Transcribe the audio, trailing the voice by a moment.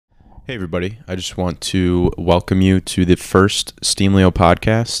Hey everybody, I just want to welcome you to the first Steemleo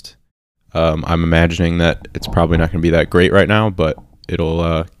podcast. I'm imagining that it's probably not going to be that great right now, but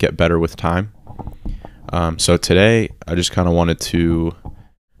it'll get better with time. So today, I just kind of wanted to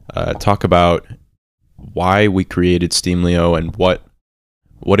talk about why we created Steemleo and what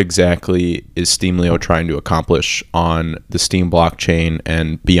exactly is Steemleo trying to accomplish on the Steem blockchain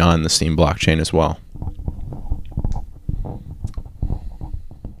and beyond the Steem blockchain as well.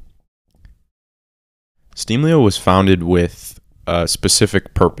 Steemleo was founded with a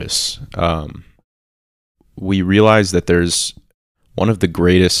specific purpose. We realized that there's one of the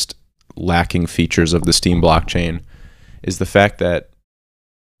greatest lacking features of the Steem blockchain is the fact that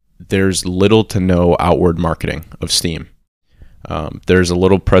there's little to no outward marketing of Steem. There's a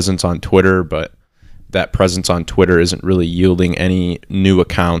little presence on Twitter, but that presence on Twitter isn't really yielding any new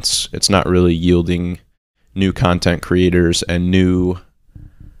accounts. It's not really yielding new content creators and new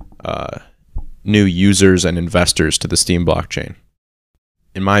users and investors to the Steem blockchain.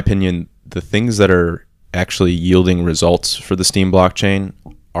 In my opinion, the things that are actually yielding results for the Steem blockchain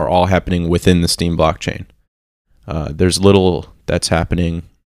are all happening within the Steem blockchain. There's little that's happening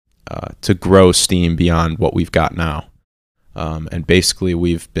to grow Steem beyond what we've got now. And basically,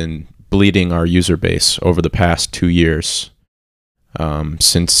 we've been bleeding our user base over the past 2 years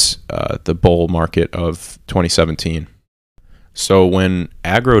since the bull market of 2017. So when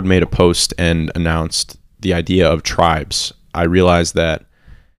Agrode made a post and announced the idea of tribes, I realized that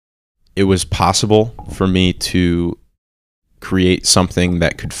it was possible for me to create something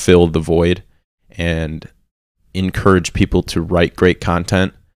that could fill the void and encourage people to write great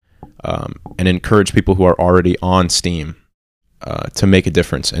content and encourage people who are already on Steem to make a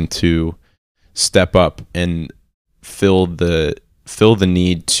difference and to step up and fill the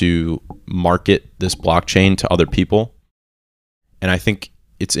need to market this blockchain to other people. And I think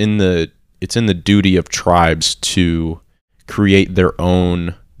it's in the duty of tribes to create their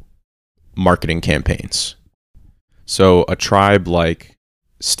own marketing campaigns. So a tribe like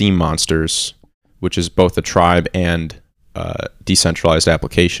Steem Monsters, which is both a tribe and a decentralized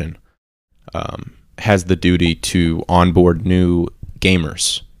application, has the duty to onboard new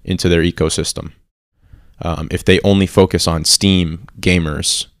gamers into their ecosystem. If they only focus on Steem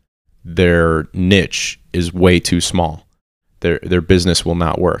gamers, their niche is way too small. Their business will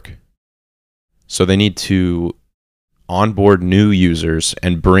not work. So they need to onboard new users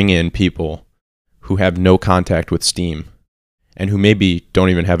and bring in people who have no contact with Steem and who maybe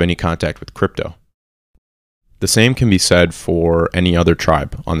don't even have any contact with crypto. The same can be said for any other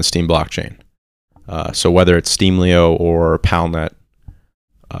tribe on the Steem blockchain. So whether it's Steemleo or Palnet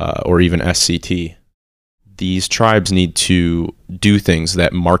or even SCT, these tribes need to do things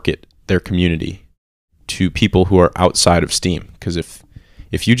that market their community to people who are outside of Steem. Because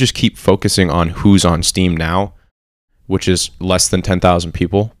if you just keep focusing on who's on Steem now, which is less than 10,000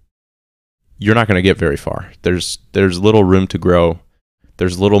 people, you're not going to get very far. There's little room to grow.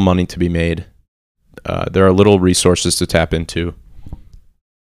 There's little money to be made. There are little resources to tap into.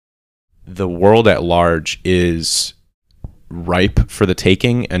 The world at large is ripe for the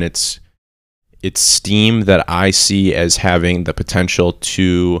taking, and it's Steem that I see as having the potential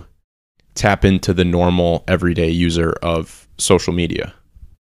to tap into the normal everyday user of social media.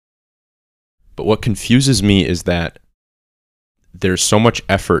 But what confuses me is that there's so much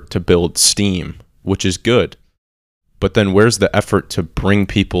effort to build Steem, which is good, but then where's the effort to bring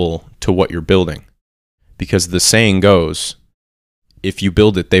people to what you're building? Because the saying goes, if you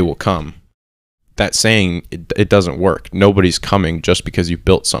build it, they will come. That saying, it doesn't work. Nobody's coming just because you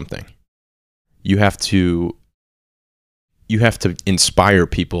built something. You have to inspire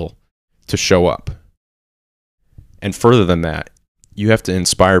people to show up. And further than that, you have to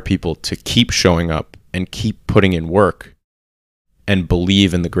inspire people to keep showing up and keep putting in work and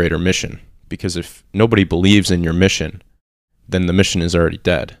believe in the greater mission. Because if nobody believes in your mission, then the mission is already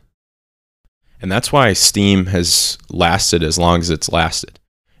dead. And that's why Steem has lasted as long as it's lasted,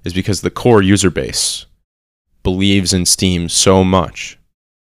 is because the core user base believes in Steem so much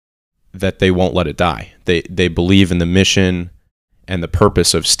that they won't let it die. They believe in the mission and the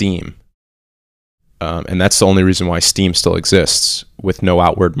purpose of Steem. And that's the only reason why Steem still exists with no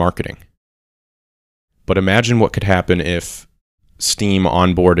outward marketing. But imagine what could happen if Steem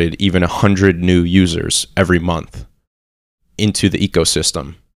onboarded even 100 new users every month into the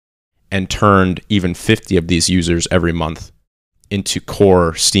ecosystem and turned even 50 of these users every month into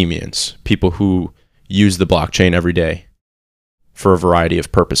core Steemians, people who use the blockchain every day for a variety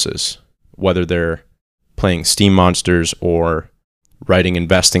of purposes, whether they're playing Steem Monsters or writing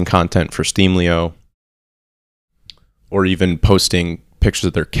investing content for Steemleo, or even posting pictures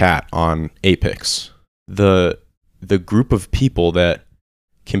of their cat on Apex. The group of people that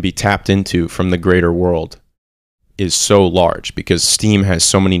can be tapped into from the greater world is so large because Steem has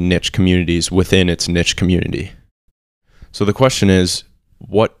so many niche communities within its niche community. So the question is,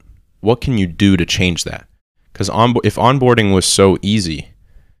 what can you do to change that? Because if onboarding was so easy,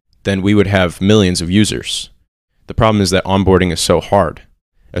 then we would have millions of users. The problem is that onboarding is so hard,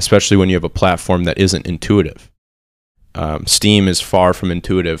 especially when you have a platform that isn't intuitive. Steem is far from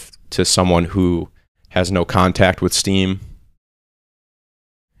intuitive to someone who has no contact with Steem,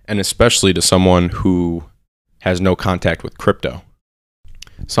 and especially to someone who has no contact with crypto.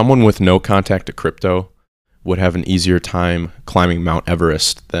 Someone with no contact to crypto would have an easier time climbing Mount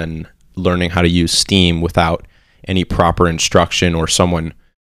Everest than learning how to use Steem without any proper instruction or someone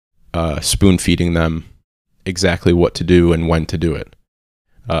spoon-feeding them exactly what to do and when to do it.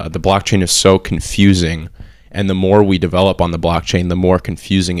 The blockchain is so confusing, and the more we develop on the blockchain, the more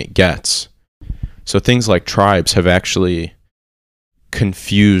confusing it gets. So things like tribes have actually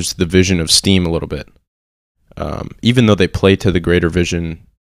confused the vision of Steem a little bit. Even though they play to the greater vision,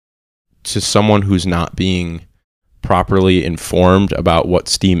 to someone who's not being properly informed about what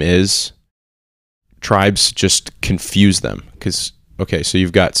Steem is, tribes just confuse them. Because, okay, so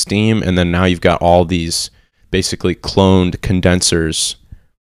you've got Steem, and then now you've got all these basically cloned condensers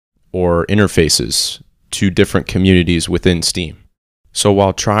or interfaces to different communities within Steem. So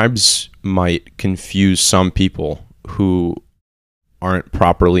while tribes might confuse some people who aren't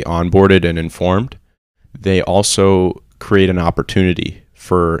properly onboarded and informed, they also create an opportunity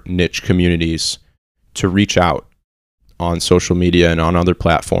for niche communities to reach out on social media and on other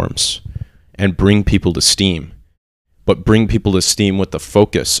platforms and bring people to Steem, but bring people to Steem with the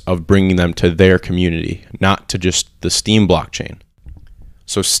focus of bringing them to their community, not to just the Steem blockchain.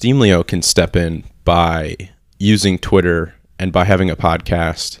 So Steemleo can step in by using Twitter and by having a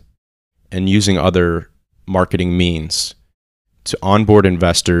podcast and using other marketing means to onboard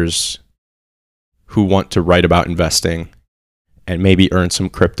investors who want to write about investing and maybe earn some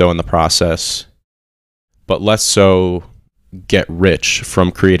crypto in the process, but less so get rich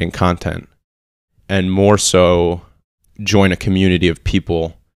from creating content, and more so join a community of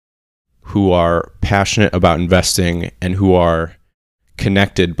people who are passionate about investing and who are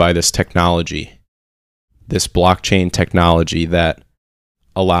connected by this technology, this blockchain technology that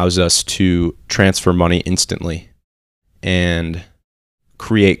allows us to transfer money instantly and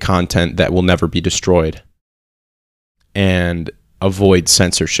create content that will never be destroyed and avoid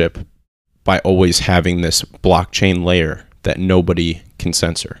censorship by always having this blockchain layer that nobody can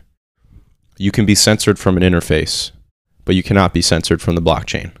censor. You can be censored from an interface, but you cannot be censored from the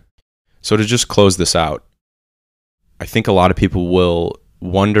blockchain. So to just close this out, I think a lot of people will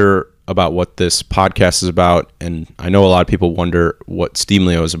wonder about what this podcast is about, and I know a lot of people wonder what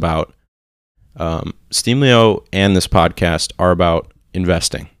Steemleo is about. Steemleo and this podcast are about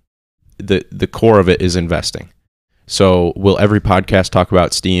investing. The core of it is investing. So will every podcast talk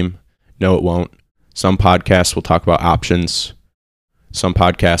about Steem? No, it won't. Some podcasts will talk about options. Some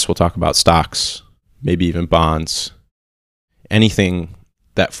podcasts will talk about stocks, maybe even bonds. Anything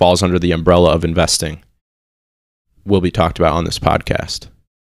that falls under the umbrella of investing will be talked about on this podcast.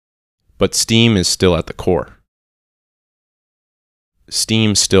 But Steem is still at the core.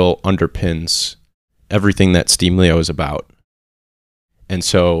 Steem still underpins everything that Steemleo is about. And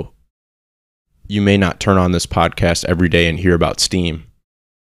so you may not turn on this podcast every day and hear about Steem,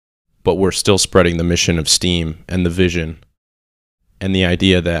 but we're still spreading the mission of Steem and the vision and the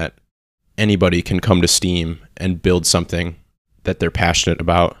idea that anybody can come to Steem and build something that they're passionate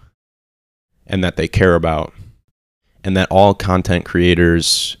about and that they care about, and that all content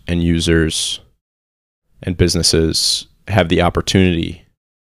creators and users and businesses have the opportunity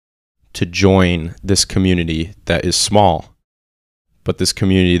to join this community that is small, but this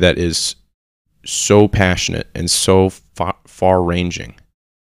community that is so passionate and so far-ranging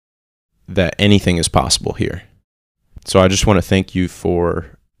that anything is possible here. So I just want to thank you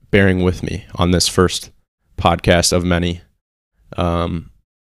for bearing with me on this first podcast of many.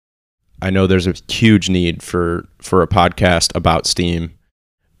 I know there's a huge need for a podcast about Steem,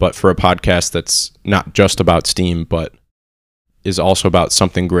 but for a podcast that's not just about Steem, but is also about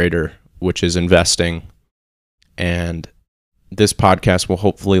something greater, which is investing. And this podcast will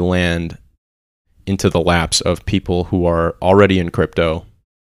hopefully land into the laps of people who are already in crypto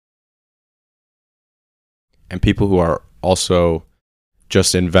and people who are also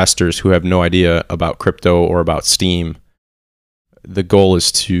just investors who have no idea about crypto or about Steem. The goal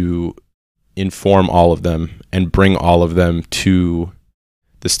is to inform all of them and bring all of them to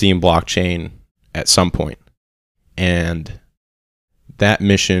the Steem blockchain at some point. And that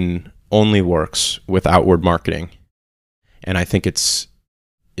mission only works with outward marketing. And I think it's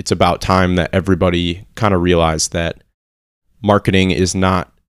about time that everybody kind of realized that marketing is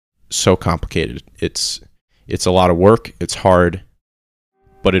not so complicated. It's a lot of work, it's hard,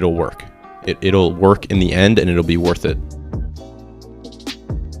 but it'll work. It'll work in the end, and it'll be worth it.